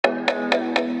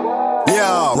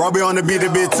Robbie on the beat a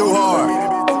bit too hard.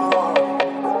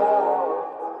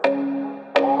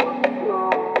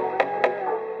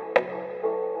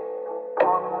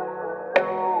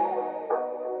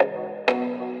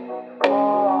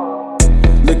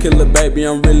 Look at little baby,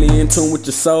 I'm really in tune with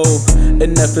your soul.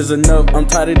 Enough is enough, I'm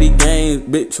tired of these games,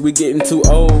 bitch, we getting too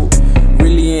old.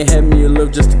 Really ain't having your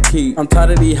love just to keep. I'm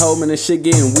tired of these hoes and this shit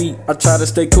getting weak. I try to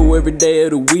stay cool every day of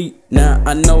the week. Now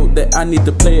I know that I need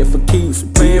to play it for keeps.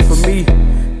 Playing for me,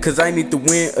 cause I need to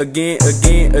win again,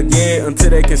 until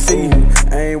they can see.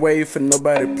 I ain't waiting for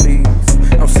nobody, please.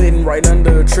 I'm sitting right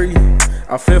under a tree.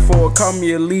 I feel for a call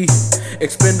me a leaf.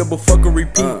 Expendable, fuck a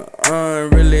repeat.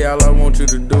 Really all I want you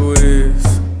to do is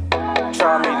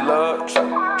try me, love, try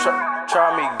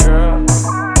me, girl.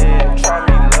 Yeah, try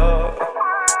me, love,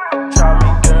 try me,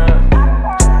 girl.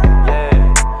 Yeah,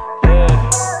 yeah,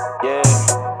 yeah,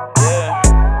 yeah,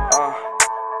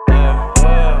 yeah,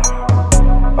 yeah.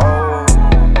 Oh,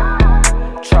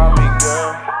 try me,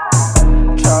 girl,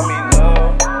 try me,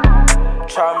 love,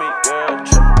 try me, girl,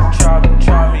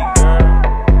 try me, girl.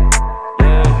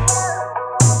 Yeah,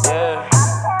 yeah,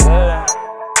 yeah,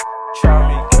 try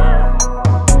me, girl.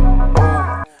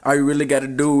 All you really gotta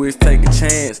do is take a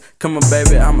chance. Come on,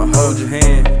 baby, I'ma hold your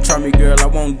hand. Try me, girl, I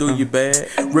won't do you bad.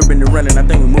 Ripping and running, I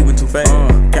think we moving too fast.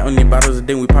 Counting these bottles and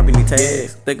then we popping these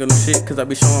tags. Thinking of shit, cause I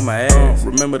be showing my ass.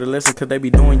 Remember the lesson, cause they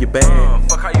be doing you bad.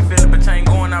 Fuck how you feeling, but you ain't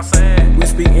going outside. We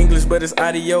speak English, but it's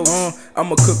adios.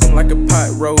 I'ma cook them like a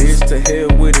pot roast. Bitch, to hell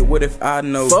with it, what if I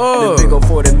know? The big old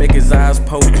 40 make his eyes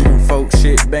poke. Folk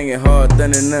shit, banging hard,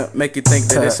 thunder up, make you think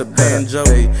that it's a banjo.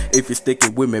 If you stick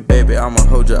it with me, baby, I'ma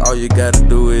hold you. All you gotta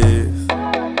do is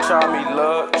try me,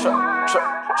 love,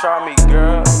 try me,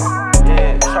 girl.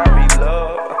 Yeah, try me,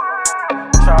 love,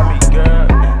 try me, girl.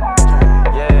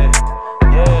 Yeah,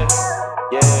 yeah,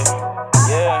 yeah,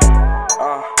 yeah,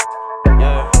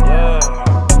 yeah, yeah.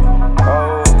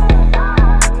 Oh,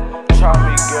 try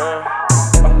me, girl,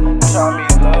 try me,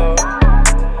 love,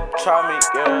 try me.